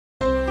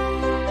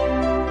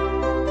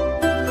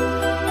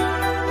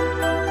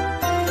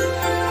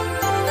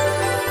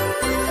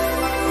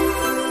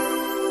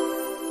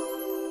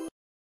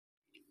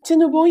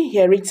Tinubu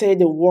inherited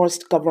the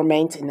worst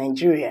government in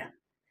Nigeria,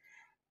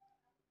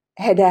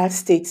 header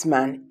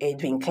statesman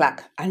Edwin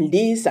Clark, and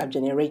these have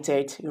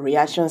generated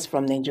reactions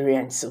from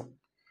Nigerians. So,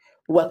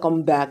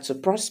 welcome back to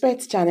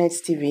Prospect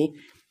Channels TV.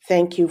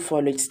 Thank you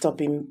for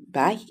stopping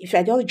by. If you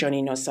are just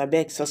joining us, I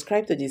beg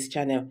subscribe to this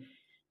channel.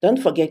 Don't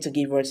forget to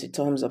give us a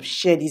thumbs up,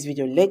 share this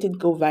video, let it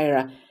go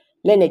viral.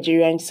 Let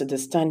Nigerians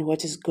understand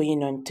what is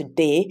going on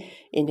today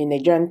in the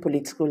Nigerian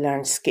political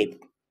landscape.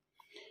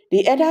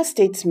 The elder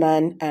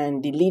statesman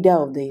and the leader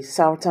of the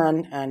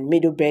Southern and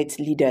Middle Belt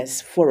Leaders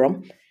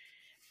Forum,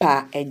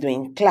 Pa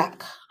Edwin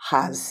Clark,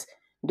 has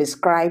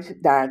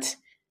described that,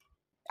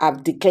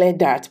 I've declared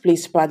that,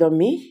 please pardon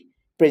me,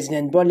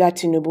 President Bola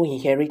Tinubu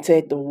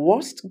inherited the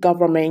worst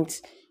government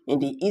in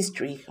the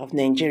history of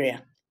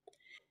Nigeria.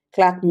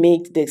 Clark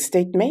made the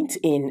statement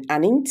in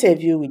an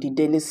interview with the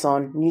Daily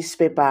Sun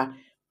newspaper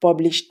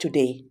published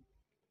today.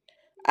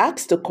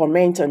 Asked to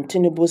comment on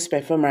Tinubu's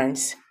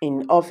performance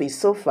in office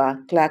so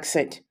far, Clark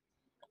said,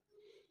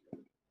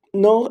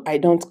 "No, I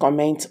don't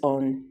comment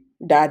on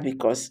that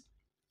because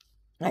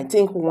I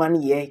think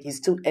 1 year is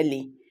too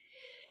early.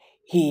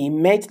 He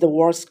met the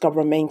worst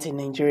government in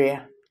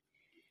Nigeria.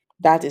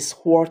 That is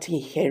what he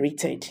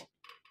inherited.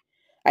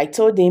 I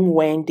told him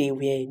when they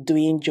were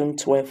doing June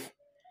 12th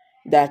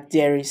that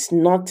there is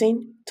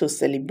nothing to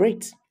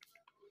celebrate.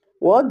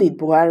 What did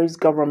Buhari's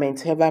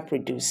government ever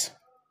produce?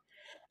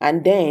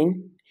 And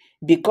then,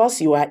 because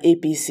you are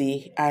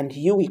APC and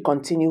you will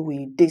continue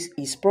with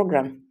his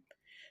program,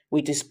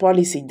 with his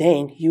policy,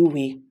 then you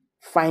will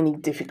find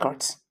it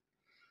difficult.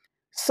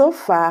 So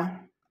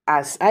far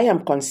as I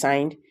am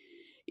concerned,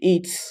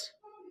 it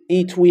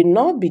will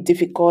not be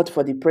difficult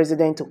for the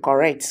president to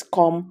correct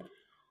some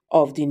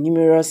of the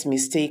numerous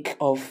mistakes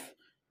of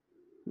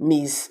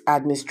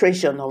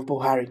misadministration of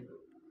Buhari.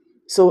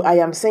 So I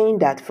am saying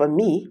that for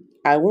me,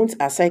 I won't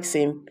assess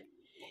him.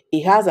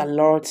 He has a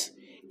lot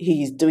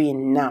he is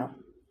doing now."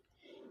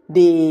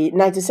 The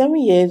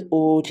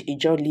 97-year-old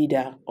Ijaw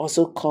leader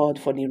also called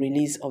for the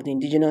release of the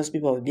indigenous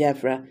people of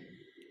Biafra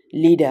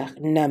leader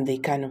Nnamdi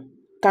Kanu.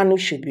 Kanu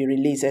should be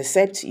released,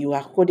 except you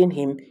are holding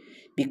him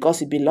because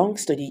he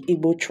belongs to the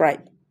Igbo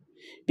tribe.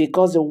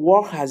 Because the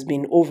war has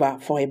been over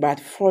for about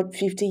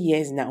 50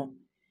 years now,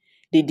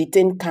 they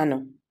detained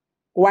Kanu.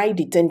 Why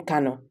detain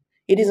Kanu?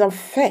 It is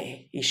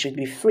unfair. He should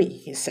be free,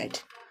 he said.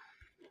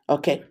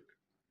 Okay.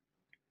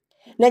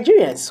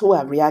 Nigerians who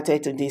have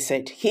reacted to this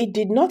said he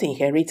did not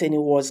inherit any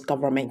worse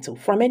government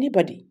from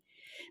anybody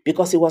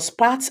because he was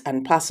part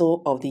and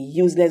parcel of the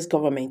useless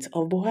government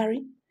of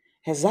Buhari.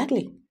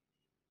 Exactly.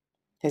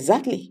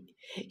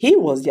 He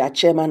was their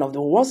chairman of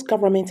the worst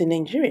government in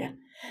Nigeria,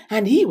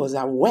 and he was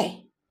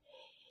aware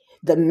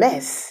the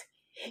mess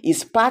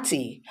his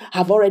party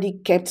have already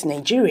kept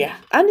Nigeria,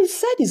 and he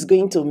said he's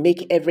going to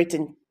make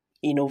everything,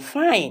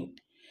 fine.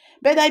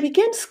 But I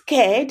became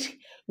scared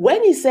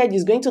when he said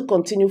he's going to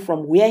continue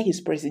from where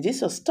his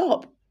predecessor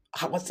stopped.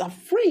 I was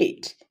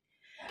afraid.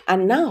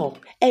 And now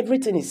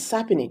everything is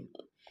happening.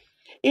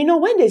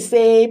 When they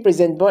say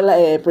President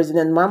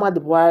Muhammad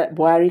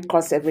Buhari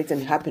caused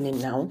everything happening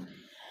now,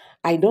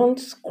 I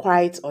don't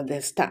quite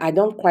understand. I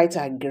don't quite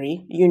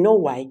agree. You know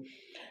why?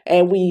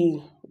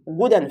 We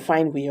wouldn't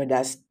find we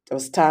understood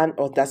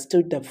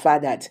the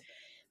fact that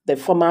the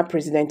former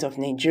president of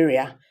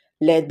Nigeria,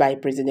 led by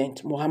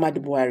President Muhammad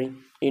Buhari,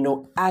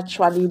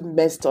 actually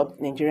messed up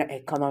Nigerian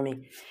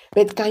economy.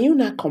 But can you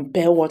not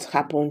compare what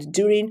happened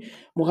during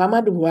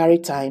Muhammad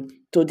Buhari time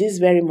to this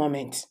very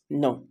moment?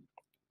 No.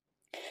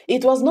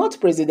 It was not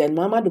President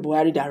Muhammad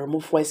Buhari that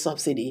removed fuel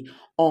subsidy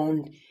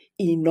on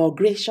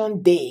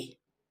inauguration day.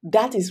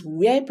 That is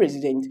where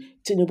President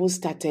Tinubu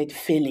started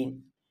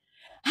failing.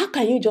 How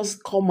can you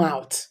just come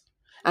out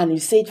and you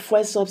say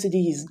fuel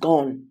subsidy is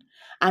gone,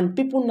 and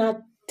people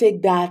not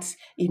take that,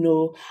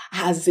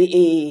 as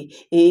a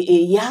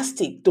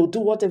yardstick to do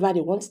whatever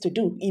they want to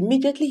do?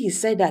 Immediately he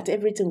said that,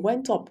 everything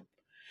went up.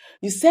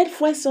 You said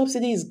fuel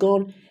subsidy is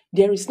gone.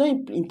 There is no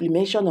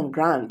implementation on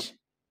ground.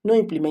 No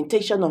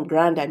implementation on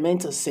ground, I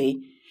meant to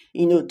say,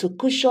 to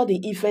cushion the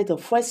effect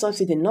of fuel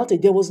subsidy.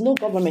 There was no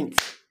government.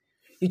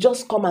 You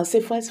just come and say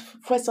fuel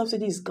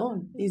subsidy is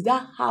gone. Is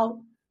that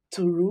how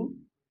to rule?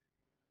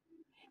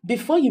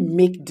 Before you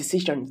make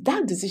decisions,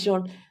 that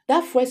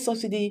fuel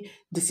subsidy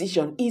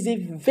decision is a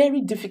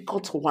very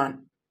difficult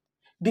one.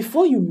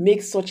 Before you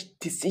make such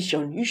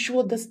decision, you should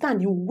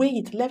understand, you weigh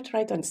it left,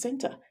 right, and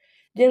center.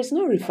 There is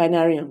no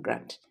refinery on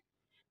ground.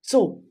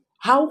 So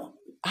how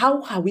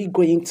are we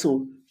going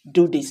to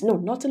do this? No,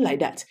 nothing like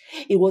that.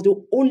 It was the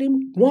only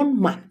one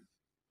man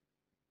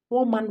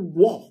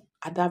war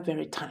at that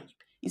very time.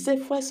 He said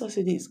fuel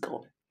subsidy is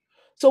gone.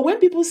 So when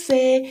people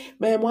say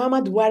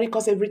Muhammad Buhari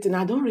caused everything,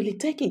 I don't really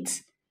take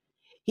it.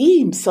 He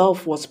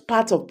himself was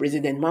part of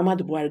President Muhammad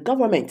Buhari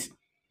government.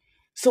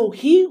 So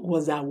he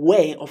was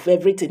aware of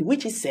everything,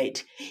 which he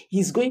said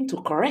he's going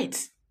to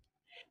correct.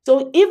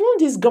 So even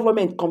this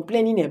government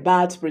complaining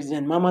about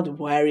President Muhammad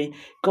Buhari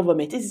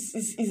government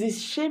is a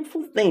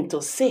shameful thing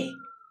to say,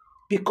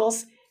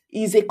 because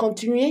it's a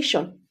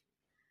continuation.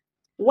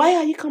 Why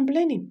are you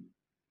complaining?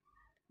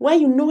 when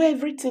you know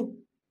everything?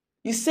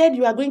 You said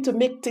you are going to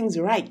make things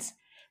right.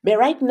 But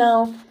right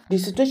now, the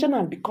situation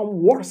has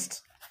become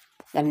worse.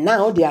 And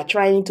now they are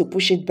trying to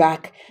push it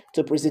back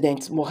to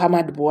President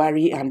Muhammad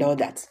Buhari and all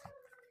that.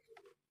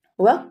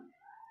 Well,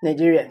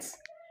 Nigerians,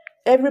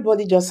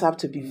 everybody just have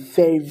to be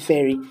very,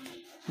 very,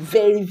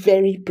 very,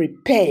 very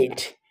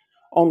prepared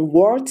on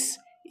what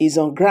is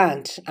on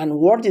ground and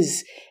what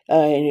is,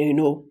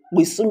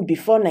 will soon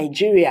before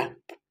Nigeria.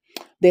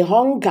 The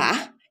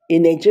hunger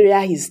in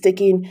Nigeria is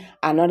taking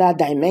another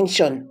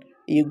dimension,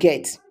 you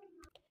get.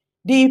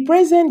 The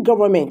present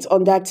government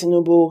under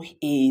Tinubu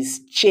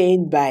is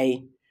chained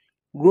by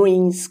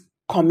ruins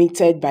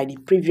committed by the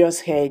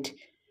previous head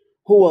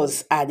who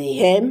was at the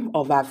helm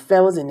of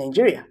affairs in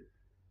Nigeria,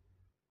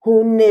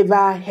 who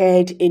never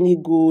had any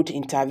good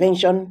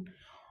intervention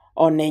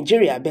on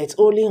Nigeria, but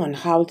only on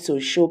how to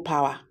show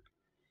power,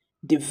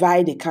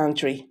 divide the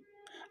country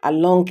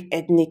along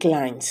ethnic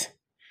lines,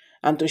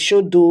 and to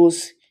show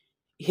those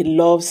he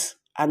loves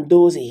and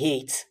those he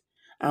hates,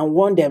 and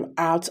want them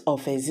out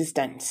of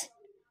existence.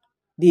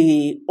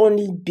 The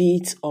only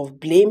bit of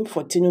blame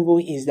for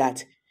Tinubu is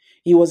that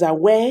he was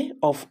aware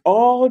of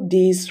all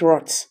these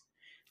rots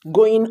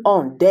going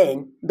on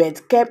then,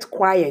 but kept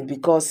quiet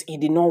because he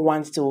did not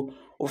want to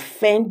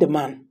offend the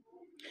man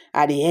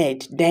at the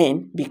head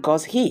then,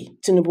 because he,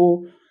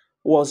 Tinubu,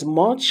 was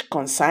much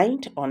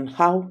concerned on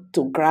how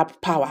to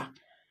grab power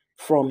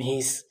from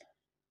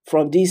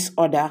this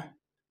other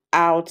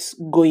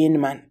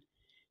outgoing man.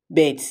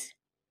 But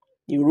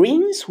the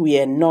rings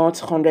were not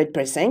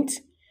 100%.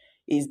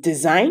 His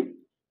design,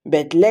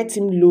 but let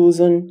him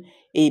loosen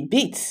a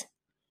bit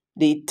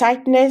the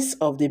tightness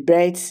of the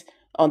belts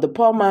on the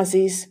poor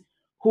masses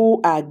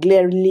who are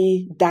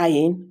glaringly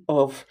dying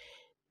of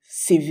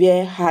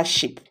severe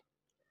hardship.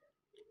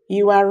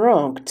 You are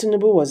wrong.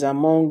 Tinubu was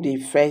among the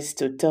first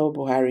to tell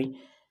Buhari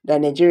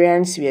that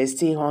Nigerians were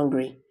still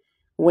hungry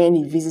when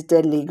he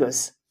visited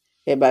Lagos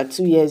about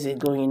 2 years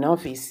ago in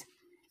office.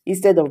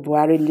 Instead of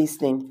Buhari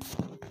listening,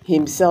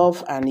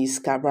 himself and his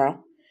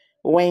cabal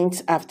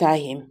went after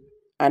him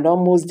and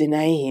almost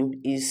denied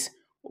him his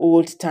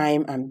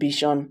old-time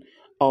ambition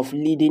of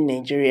leading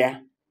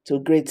Nigeria to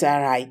greater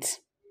heights.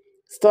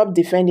 Stop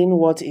defending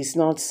what is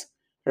not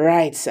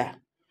right, sir.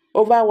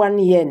 Over 1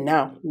 year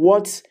now,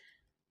 what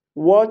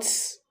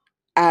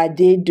are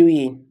they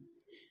doing?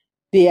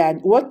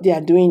 What they are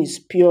doing is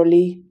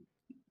purely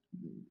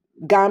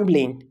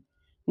gambling.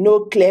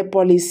 No clear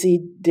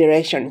policy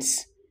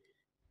directions.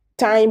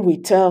 Time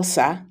will tell,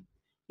 sir,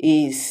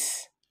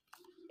 is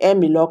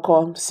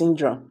Emiloko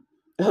syndrome.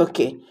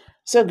 Okay,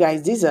 so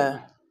guys, these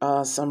are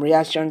some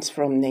reactions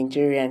from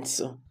Nigerians.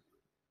 So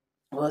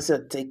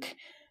also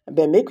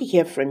but make we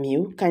hear from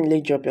you.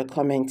 Kindly drop your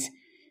comments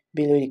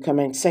below the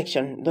comment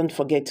section. Don't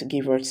forget to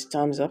give us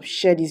thumbs up,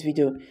 share this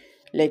video,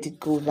 let it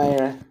go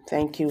viral.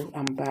 Thank you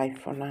and bye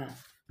for now.